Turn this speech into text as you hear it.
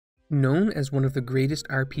Known as one of the greatest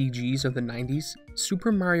RPGs of the 90s, Super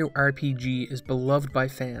Mario RPG is beloved by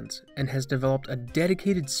fans and has developed a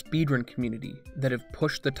dedicated speedrun community that have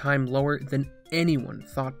pushed the time lower than anyone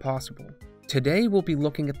thought possible. Today we'll be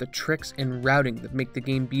looking at the tricks and routing that make the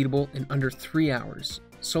game beatable in under 3 hours,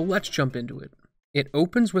 so let's jump into it. It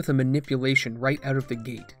opens with a manipulation right out of the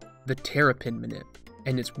gate, the Terrapin manip,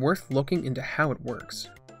 and it's worth looking into how it works.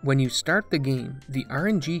 When you start the game, the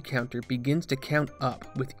RNG counter begins to count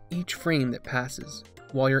up with each frame that passes.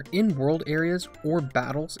 While you're in world areas or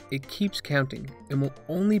battles, it keeps counting and will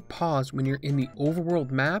only pause when you're in the overworld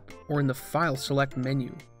map or in the file select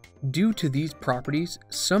menu. Due to these properties,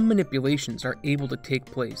 some manipulations are able to take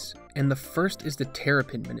place, and the first is the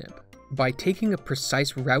Terrapin manip. By taking a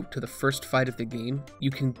precise route to the first fight of the game, you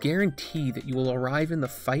can guarantee that you will arrive in the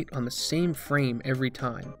fight on the same frame every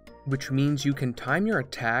time, which means you can time your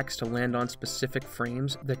attacks to land on specific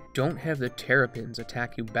frames that don't have the terrapins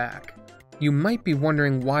attack you back. You might be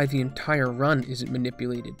wondering why the entire run isn't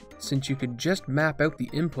manipulated, since you could just map out the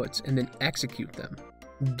inputs and then execute them.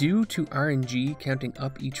 Due to RNG counting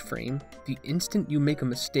up each frame, the instant you make a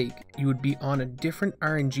mistake, you would be on a different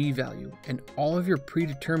RNG value and all of your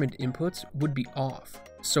predetermined inputs would be off.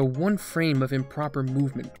 So one frame of improper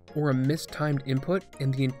movement or a mistimed input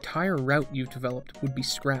and the entire route you've developed would be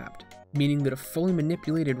scrapped, meaning that a fully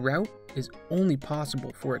manipulated route is only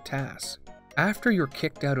possible for a task. After you're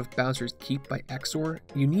kicked out of Bowser's Keep by Exor,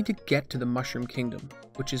 you need to get to the Mushroom Kingdom,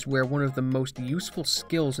 which is where one of the most useful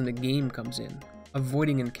skills in the game comes in,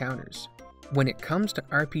 avoiding encounters. When it comes to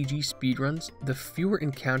RPG speedruns, the fewer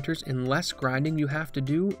encounters and less grinding you have to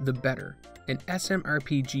do, the better, and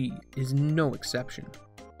SMRPG is no exception.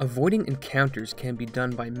 Avoiding encounters can be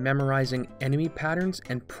done by memorizing enemy patterns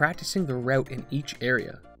and practicing the route in each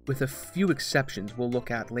area, with a few exceptions we'll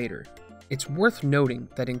look at later. It's worth noting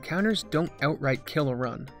that encounters don't outright kill a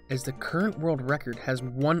run, as the current world record has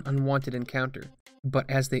one unwanted encounter, but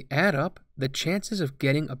as they add up, the chances of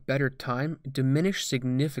getting a better time diminish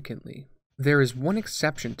significantly. There is one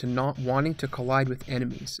exception to not wanting to collide with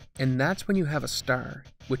enemies, and that's when you have a star,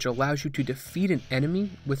 which allows you to defeat an enemy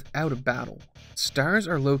without a battle. Stars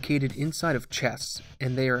are located inside of chests,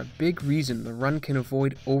 and they are a big reason the run can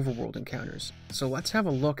avoid overworld encounters, so let's have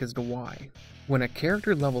a look as to why. When a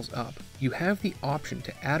character levels up, you have the option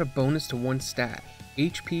to add a bonus to one stat,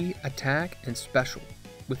 HP, attack, and special,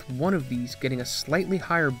 with one of these getting a slightly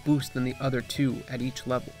higher boost than the other two at each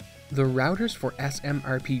level. The routers for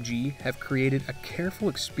SMRPG have created a careful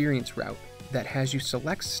experience route that has you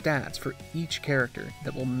select stats for each character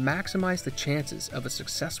that will maximize the chances of a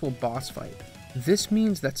successful boss fight. This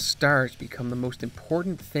means that stars become the most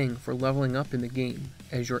important thing for leveling up in the game,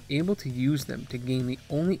 as you're able to use them to gain the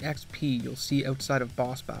only XP you'll see outside of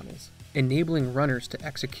boss battles, enabling runners to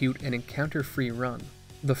execute an encounter-free run.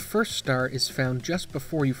 The first star is found just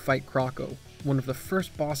before you fight Croco, one of the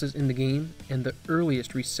first bosses in the game and the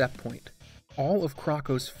earliest reset point. All of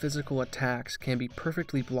Croco's physical attacks can be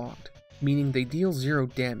perfectly blocked, meaning they deal 0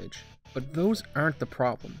 damage, but those aren't the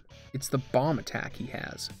problem, it's the bomb attack he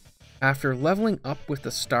has. After leveling up with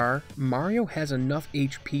the star, Mario has enough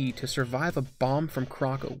HP to survive a bomb from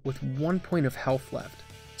Croco with 1 point of health left.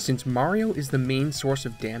 Since Mario is the main source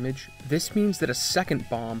of damage, this means that a second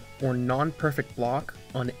bomb or non-perfect block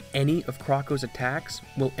on any of Croco's attacks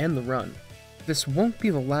will end the run. This won't be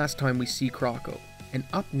the last time we see Croco, and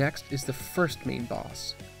up next is the first main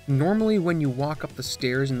boss. Normally when you walk up the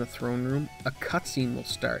stairs in the throne room, a cutscene will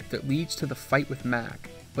start that leads to the fight with Mac,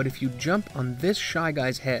 but if you jump on this Shy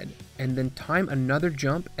Guy's head and then time another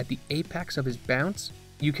jump at the apex of his bounce,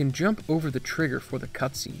 you can jump over the trigger for the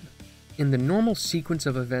cutscene. In the normal sequence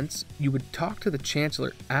of events, you would talk to the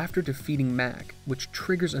Chancellor after defeating Mac, which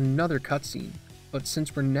triggers another cutscene, but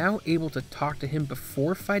since we're now able to talk to him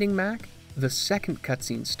before fighting Mac, the second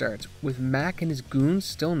cutscene starts with Mac and his goons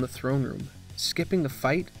still in the throne room, skipping the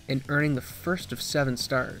fight and earning the first of 7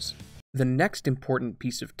 stars. The next important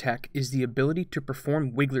piece of tech is the ability to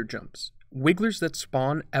perform wiggler jumps. Wigglers that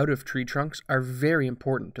spawn out of tree trunks are very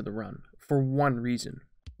important to the run, for one reason.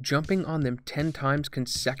 Jumping on them 10 times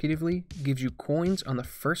consecutively gives you coins on the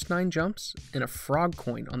first 9 jumps and a frog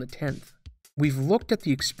coin on the 10th. We've looked at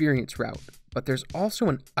the experience route, but there's also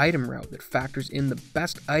an item route that factors in the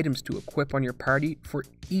best items to equip on your party for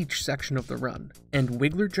each section of the run, and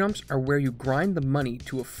wiggler jumps are where you grind the money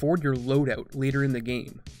to afford your loadout later in the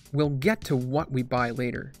game. We'll get to what we buy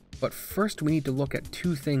later, but first we need to look at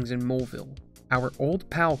 2 things in Moleville, our old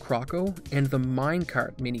pal Croco and the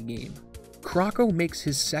minecart minigame. Croco makes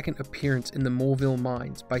his second appearance in the Moleville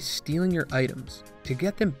mines by stealing your items. To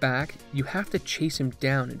get them back, you have to chase him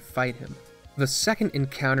down and fight him. The second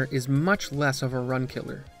encounter is much less of a run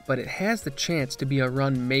killer, but it has the chance to be a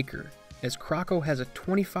run maker, as Croco has a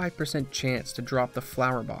 25% chance to drop the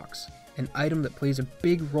flower box, an item that plays a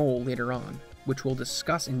big role later on, which we'll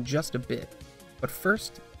discuss in just a bit. But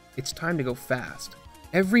first, it's time to go fast.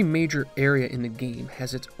 Every major area in the game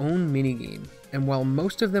has its own minigame, and while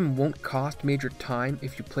most of them won't cost major time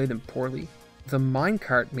if you play them poorly, the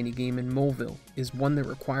minecart minigame in Moleville is one that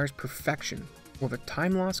requires perfection, or the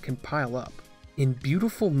time loss can pile up. In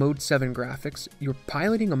beautiful Mode 7 graphics, you're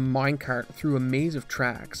piloting a minecart through a maze of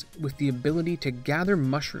tracks with the ability to gather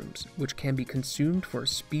mushrooms, which can be consumed for a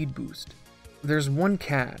speed boost. There's one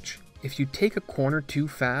catch. If you take a corner too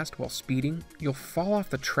fast while speeding, you'll fall off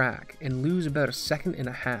the track and lose about a second and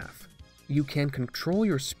a half. You can control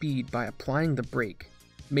your speed by applying the brake,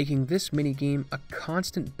 making this minigame a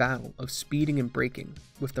constant battle of speeding and braking,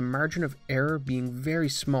 with the margin of error being very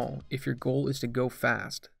small if your goal is to go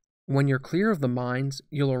fast. When you're clear of the mines,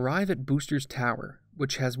 you'll arrive at Booster's Tower,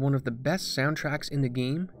 which has one of the best soundtracks in the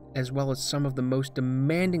game, as well as some of the most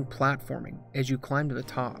demanding platforming as you climb to the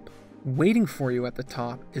top. Waiting for you at the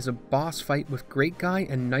top is a boss fight with Great Guy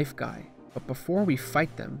and Knife Guy, but before we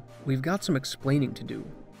fight them, we've got some explaining to do.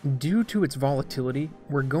 Due to its volatility,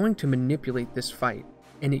 we're going to manipulate this fight,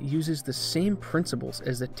 and it uses the same principles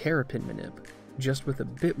as the Terrapin manip, just with a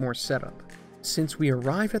bit more setup. Since we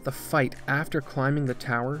arrive at the fight after climbing the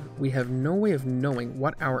tower, we have no way of knowing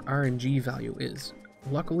what our RNG value is.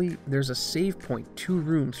 Luckily, there's a save point 2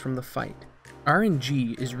 rooms from the fight.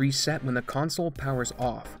 RNG is reset when the console powers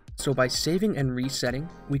off, so by saving and resetting,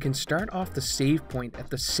 we can start off the save point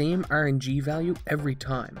at the same RNG value every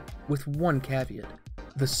time, with one caveat.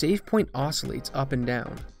 The save point oscillates up and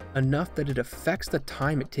down, enough that it affects the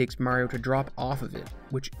time it takes Mario to drop off of it,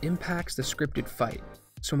 which impacts the scripted fight.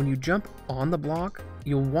 So when you jump on the block,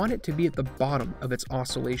 you'll want it to be at the bottom of its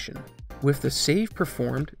oscillation. With the save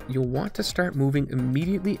performed, you'll want to start moving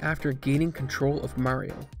immediately after gaining control of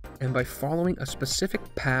Mario, and by following a specific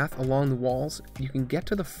path along the walls, you can get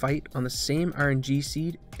to the fight on the same RNG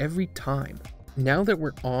seed every time. Now that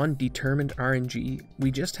we're on determined RNG,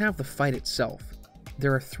 we just have the fight itself.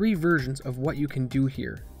 There are 3 versions of what you can do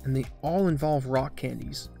here, and they all involve rock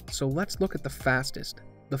candies, so let's look at the fastest,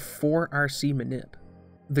 the 4RC manip.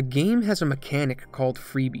 The game has a mechanic called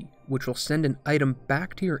Freebie, which will send an item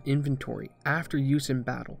back to your inventory after use in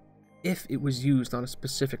battle, if it was used on a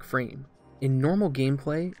specific frame. In normal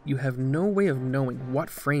gameplay, you have no way of knowing what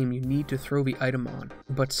frame you need to throw the item on,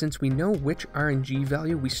 but since we know which RNG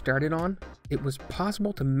value we started on, it was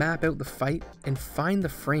possible to map out the fight and find the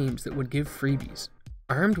frames that would give freebies.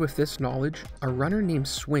 Armed with this knowledge, a runner named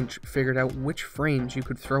Swinch figured out which frames you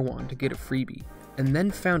could throw on to get a freebie, and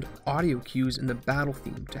then found audio cues in the battle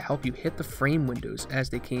theme to help you hit the frame windows as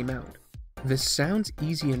they came out. This sounds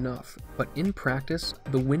easy enough, but in practice,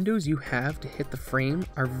 the windows you have to hit the frame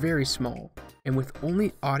are very small, and with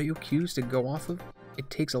only audio cues to go off of, it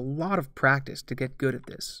takes a lot of practice to get good at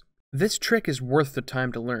this. This trick is worth the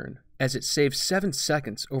time to learn, as it saves 7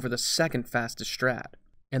 seconds over the second fastest strat,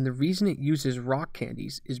 and the reason it uses rock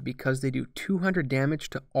candies is because they do 200 damage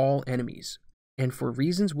to all enemies. And for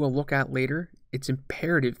reasons we'll look at later, it's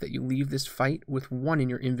imperative that you leave this fight with 1 in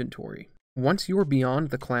your inventory. Once you're beyond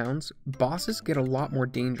the clowns, bosses get a lot more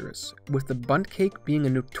dangerous, with the Bunt Cake being a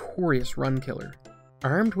notorious run killer.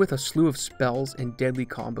 Armed with a slew of spells and deadly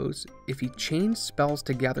combos, if he chains spells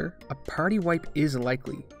together, a party wipe is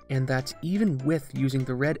likely, and that's even with using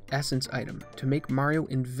the red essence item to make Mario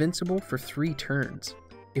invincible for 3 turns.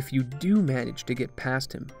 If you do manage to get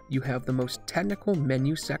past him, you have the most technical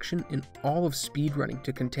menu section in all of speedrunning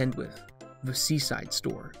to contend with, the Seaside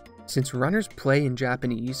Store. Since runners play in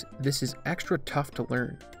Japanese, this is extra tough to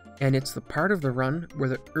learn, and it's the part of the run where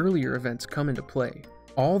the earlier events come into play.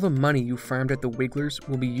 All the money you farmed at the Wigglers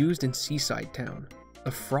will be used in Seaside Town.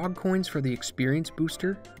 The frog coins for the experience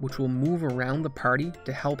booster, which will move around the party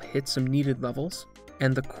to help hit some needed levels,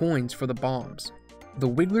 and the coins for the bombs. The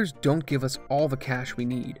Wigglers don't give us all the cash we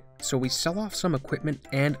need, so we sell off some equipment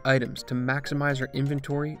and items to maximize our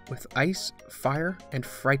inventory with ice, fire, and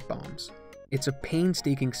fright bombs. It's a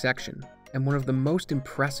painstaking section, and one of the most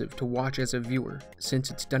impressive to watch as a viewer,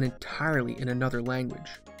 since it's done entirely in another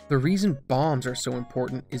language. The reason bombs are so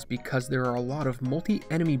important is because there are a lot of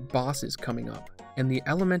multi-enemy bosses coming up, and the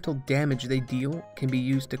elemental damage they deal can be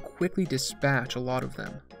used to quickly dispatch a lot of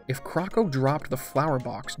them. If Croco dropped the flower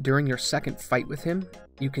box during your second fight with him,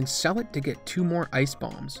 you can sell it to get 2 more ice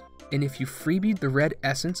bombs, and if you freebied the red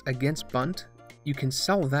essence against Bunt, you can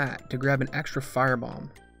sell that to grab an extra firebomb.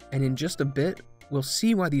 And in just a bit, we'll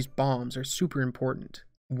see why these bombs are super important.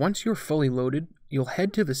 Once you're fully loaded, you'll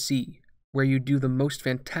head to the sea, where you do the most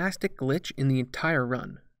fantastic glitch in the entire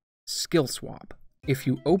run, skill swap. If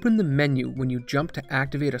you open the menu when you jump to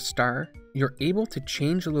activate a star, you're able to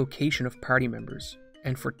change the location of party members,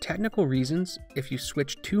 and for technical reasons, if you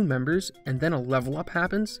switch 2 members and then a level up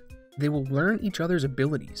happens, they will learn each other's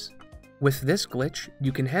abilities. With this glitch,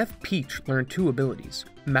 you can have Peach learn 2 abilities,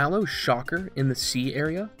 Mallow's Shocker in the sea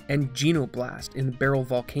area, and Genoblast in the Barrel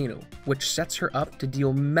Volcano, which sets her up to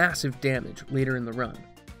deal massive damage later in the run.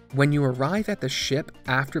 When you arrive at the ship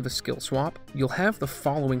after the skill swap, you'll have the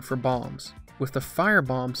following for bombs, with the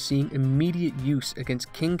Firebomb seeing immediate use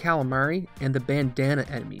against King Calamari and the Bandana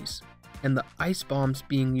enemies, and the Ice Bombs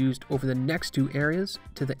being used over the next 2 areas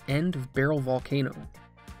to the end of Barrel Volcano.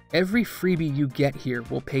 Every freebie you get here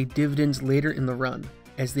will pay dividends later in the run,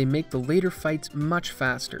 as they make the later fights much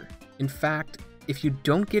faster. In fact, if you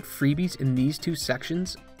don't get freebies in these 2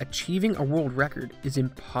 sections, achieving a world record is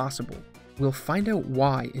impossible. We'll find out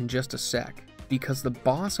why in just a sec, because the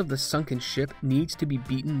boss of the sunken ship needs to be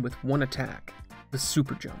beaten with 1 attack, the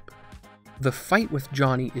super jump. The fight with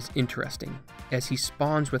Johnny is interesting, as he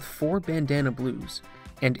spawns with 4 bandana blues,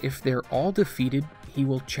 and if they're all defeated, he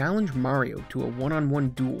will challenge Mario to a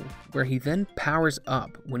one-on-one duel, where he then powers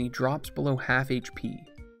up when he drops below half HP.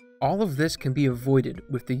 All of this can be avoided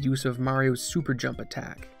with the use of Mario's super jump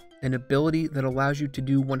attack, an ability that allows you to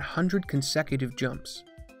do 100 consecutive jumps,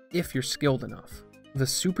 if you're skilled enough. The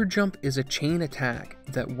super jump is a chain attack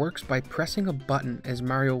that works by pressing a button as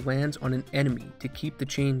Mario lands on an enemy to keep the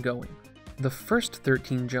chain going. The first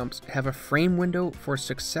 13 jumps have a frame window for a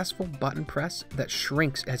successful button press that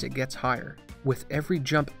shrinks as it gets higher, with every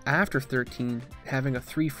jump after 13 having a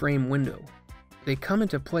 3-frame window. They come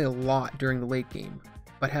into play a lot during the late game,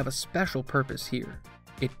 but have a special purpose here.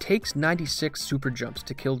 It takes 96 super jumps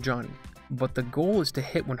to kill Johnny, but the goal is to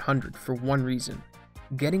hit 100 for one reason.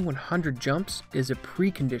 Getting 100 jumps is a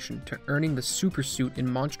precondition to earning the super suit in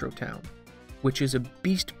Monstro Town, which is a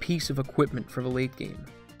beast piece of equipment for the late game.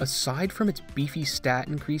 Aside from its beefy stat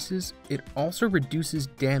increases, it also reduces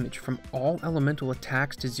damage from all elemental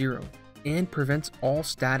attacks to 0, and prevents all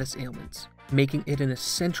status ailments, making it an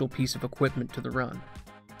essential piece of equipment to the run.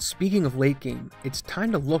 Speaking of late game, it's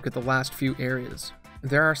time to look at the last few areas.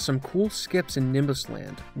 There are some cool skips in Nimbus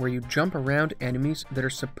Land, where you jump around enemies that are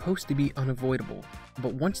supposed to be unavoidable,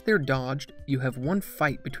 but once they're dodged, you have one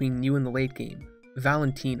fight between you and the late game,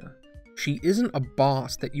 Valentina. She isn't a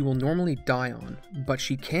boss that you will normally die on, but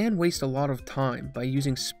she can waste a lot of time by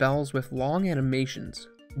using spells with long animations.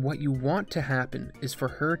 What you want to happen is for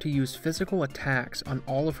her to use physical attacks on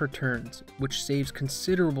all of her turns, which saves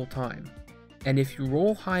considerable time. And if you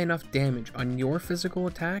roll high enough damage on your physical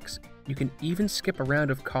attacks, you can even skip a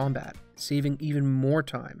round of combat, saving even more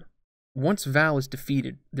time. Once Val is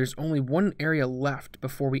defeated, there's only one area left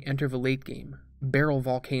before we enter the late game, Barrel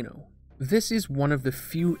Volcano. This is one of the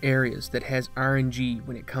few areas that has RNG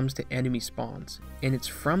when it comes to enemy spawns, and it's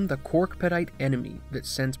from the Corkpedite enemy that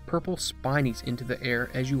sends purple spinies into the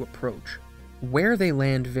air as you approach. Where they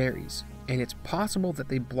land varies, and it's possible that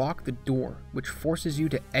they block the door, which forces you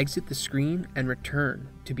to exit the screen and return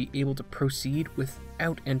to be able to proceed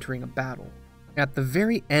without entering a battle. At the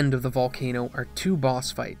very end of the volcano are 2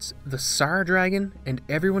 boss fights, the Sar Dragon and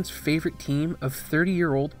everyone's favorite team of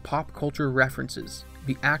 30-year-old pop culture references,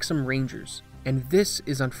 the Axum Rangers, and this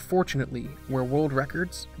is unfortunately where world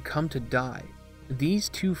records come to die. These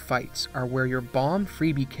 2 fights are where your bomb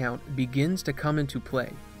freebie count begins to come into play,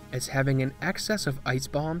 as having an excess of ice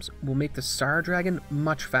bombs will make the Sar Dragon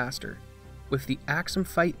much faster, with the Axum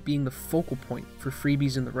fight being the focal point for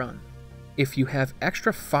freebies in the run. If you have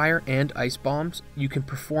extra fire and ice bombs, you can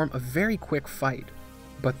perform a very quick fight,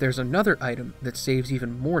 but there's another item that saves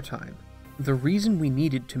even more time. The reason we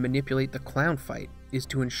needed to manipulate the clown fight is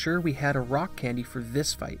to ensure we had a rock candy for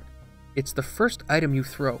this fight. It's the first item you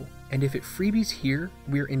throw, and if it freebies here,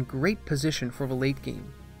 we're in great position for the late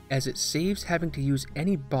game, as it saves having to use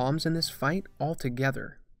any bombs in this fight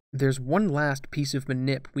altogether. There's one last piece of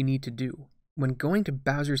manip we need to do. When going to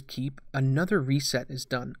Bowser's Keep, another reset is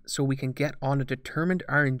done so we can get on a determined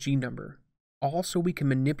RNG number. Also, we can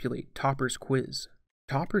manipulate Topper's Quiz.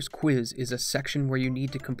 Topper's Quiz is a section where you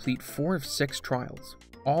need to complete 4 of 6 trials,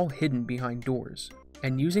 all hidden behind doors.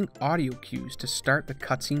 And using audio cues to start the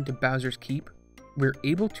cutscene to Bowser's Keep, we're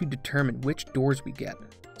able to determine which doors we get,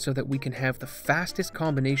 so that we can have the fastest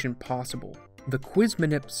combination possible. The quiz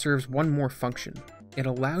manip serves one more function. It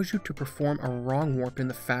allows you to perform a wrong warp in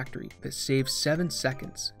the factory that saves 7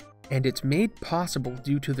 seconds, and it's made possible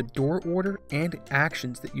due to the door order and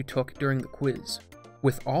actions that you took during the quiz.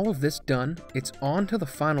 With all of this done, it's on to the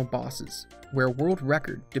final bosses, where world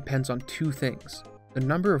record depends on 2 things: the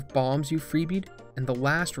number of bombs you freebied and the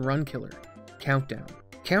last run killer, Countdown.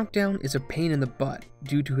 Countdown is a pain in the butt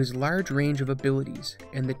due to his large range of abilities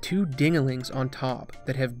and the 2 dingalings on top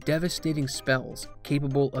that have devastating spells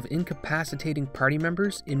capable of incapacitating party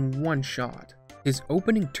members in one shot. His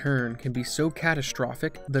opening turn can be so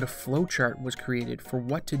catastrophic that a flowchart was created for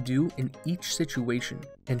what to do in each situation,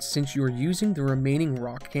 and since you're using the remaining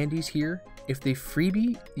rock candies here, if they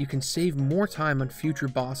freebie, you can save more time on future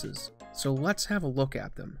bosses, so let's have a look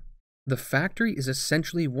at them. The factory is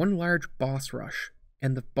essentially one large boss rush,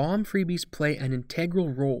 and the bomb freebies play an integral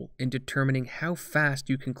role in determining how fast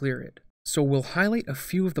you can clear it. So we'll highlight a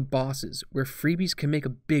few of the bosses where freebies can make a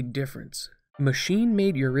big difference.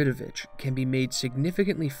 Machine-made Yuridovich can be made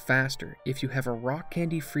significantly faster if you have a rock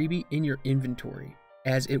candy freebie in your inventory,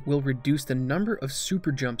 as it will reduce the number of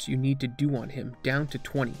super jumps you need to do on him down to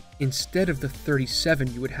 20, instead of the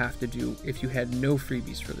 37 you would have to do if you had no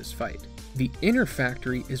freebies for this fight. The inner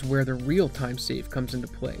factory is where the real time save comes into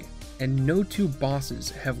play, and no 2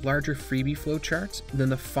 bosses have larger freebie flowcharts than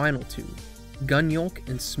the final 2, Gunyolk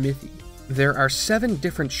and Smithy. There are 7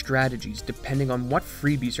 different strategies depending on what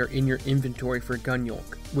freebies are in your inventory for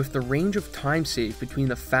Gunyolk, with the range of time save between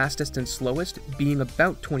the fastest and slowest being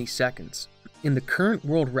about 20 seconds. In the current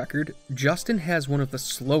world record, Justin has one of the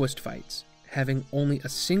slowest fights, having only a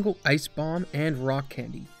single ice bomb and rock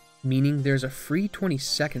candy, meaning there's a free 20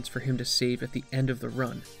 seconds for him to save at the end of the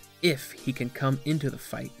run, if he can come into the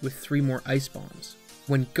fight with 3 more ice bombs.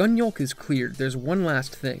 When Gunyolk is cleared, there's one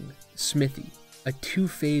last thing, Smithy, a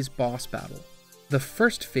 2-phase boss battle. The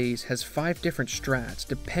first phase has 5 different strats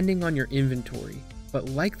depending on your inventory, but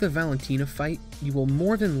like the Valentina fight, you will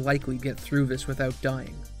more than likely get through this without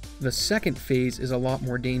dying. The second phase is a lot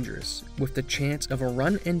more dangerous, with the chance of a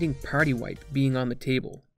run-ending party wipe being on the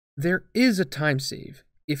table. There is a time save.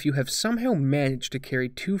 If you have somehow managed to carry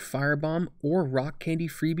 2 firebomb or rock candy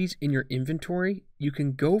freebies in your inventory, you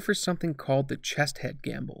can go for something called the chest head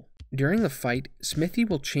gamble. During the fight, Smithy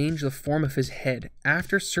will change the form of his head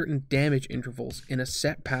after certain damage intervals in a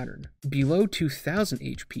set pattern. Below 2000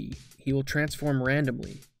 HP, he will transform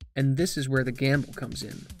randomly, and this is where the gamble comes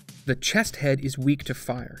in. The chest head is weak to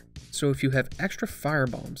fire, so if you have extra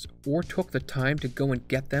firebombs or took the time to go and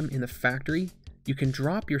get them in the factory, you can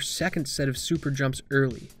drop your second set of super jumps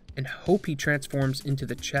early and hope he transforms into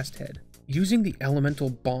the chest head. Using the elemental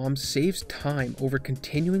bomb saves time over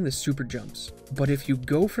continuing the super jumps, but if you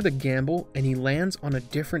go for the gamble and he lands on a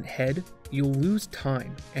different head, you'll lose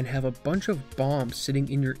time and have a bunch of bombs sitting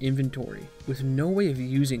in your inventory with no way of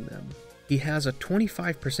using them. He has a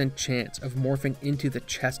 25% chance of morphing into the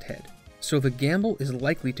chest head, so the gamble is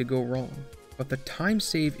likely to go wrong, but the time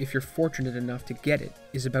save if you're fortunate enough to get it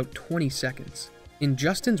is about 20 seconds. In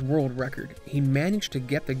Justin's world record, he managed to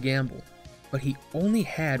get the gamble, but he only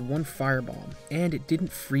had 1 firebomb and it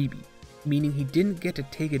didn't freebie, meaning he didn't get to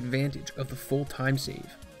take advantage of the full time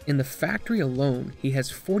save. In the factory alone, he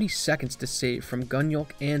has 40 seconds to save from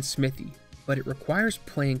Gunyolk and Smithy, but it requires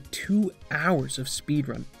playing 2 hours of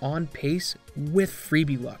speedrun on pace with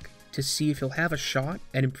freebie luck to see if he'll have a shot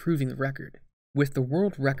at improving the record. With the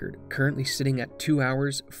world record currently sitting at 2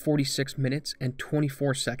 hours, 46 minutes, and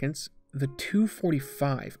 24 seconds, the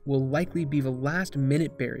 2:45 will likely be the last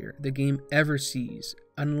minute barrier the game ever sees,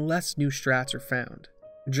 unless new strats are found.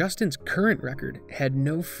 Justin's current record had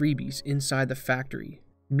no freebies inside the factory,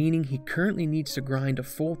 meaning he currently needs to grind a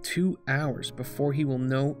full 2 hours before he will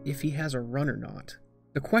know if he has a run or not.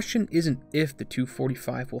 The question isn't if the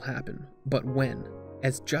 2:45 will happen, but when,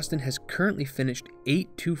 as Justin has currently finished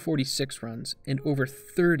 8 2:46 runs and over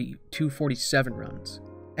 30 2:47 runs.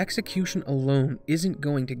 Execution alone isn't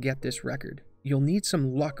going to get this record. You'll need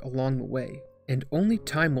some luck along the way, and only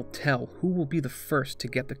time will tell who will be the first to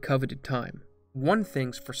get the coveted time. One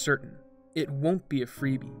thing's for certain, it won't be a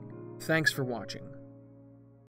freebie. Thanks for watching.